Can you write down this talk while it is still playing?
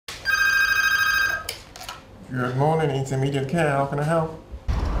Good morning, intermediate care. How can I help?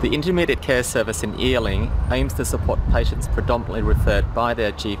 The Intermediate Care Service in Ealing aims to support patients predominantly referred by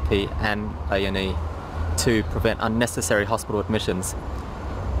their GP and A&E to prevent unnecessary hospital admissions.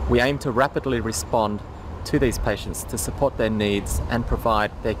 We aim to rapidly respond to these patients to support their needs and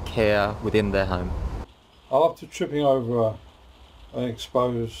provide their care within their home. After tripping over an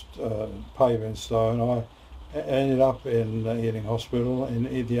exposed paving stone, I ended up in Ealing Hospital in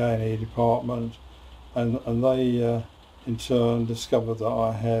the A&E department, and they in turn discovered that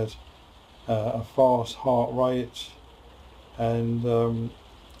I had a fast heart rate and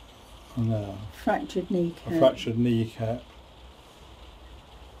fractured kneecap. a fractured kneecap.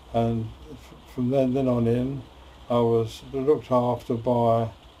 And from then on in, I was looked after by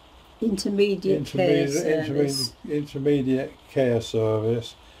Intermediate care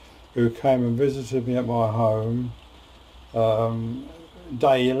service, who came and visited me at my home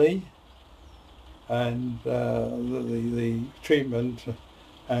daily, and the treatment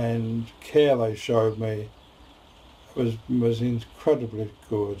and care they showed me was incredibly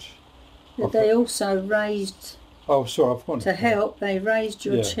good. But they also raised, oh sorry, I've gone to help, they raised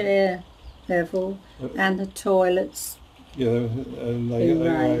your chair level and the toilets. Yeah, and they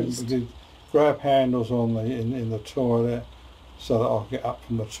did grab handles on in the toilet so that I could get up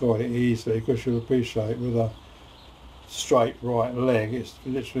from the toilet easily, because you'll appreciate with a straight right leg it's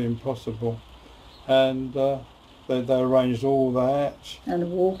literally impossible. And they arranged all that. And a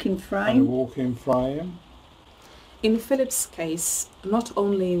walking frame. In Philip's case, not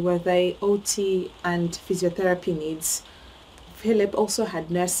only were they OT and physiotherapy needs, Philip also had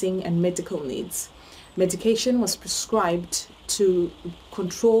nursing and medical needs. Medication was prescribed to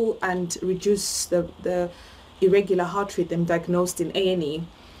control and reduce the irregular heart rhythm diagnosed in A&E.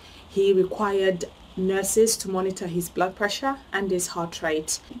 He required nurses to monitor his blood pressure and his heart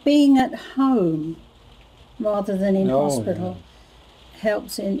rate. Being at home rather than in hospital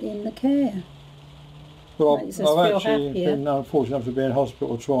helps in the care. Well, I've actually been unfortunate enough to be in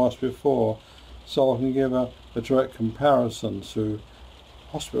hospital twice before, so I can give a direct comparison to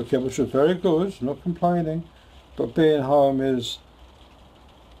hospital care, which was very good, not complaining, but being home is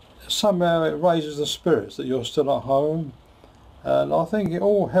somehow it raises the spirits that you're still at home, and I think it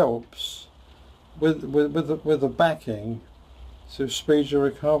all helps with the backing to speed your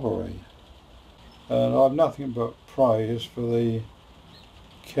recovery. And I have nothing but praise for the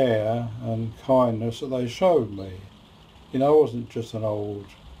care and kindness that they showed me. You know, I wasn't just an old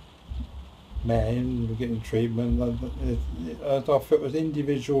man getting treatment. I felt it was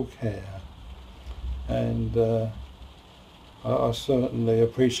individual care, and I certainly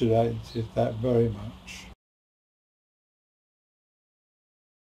appreciated that very much.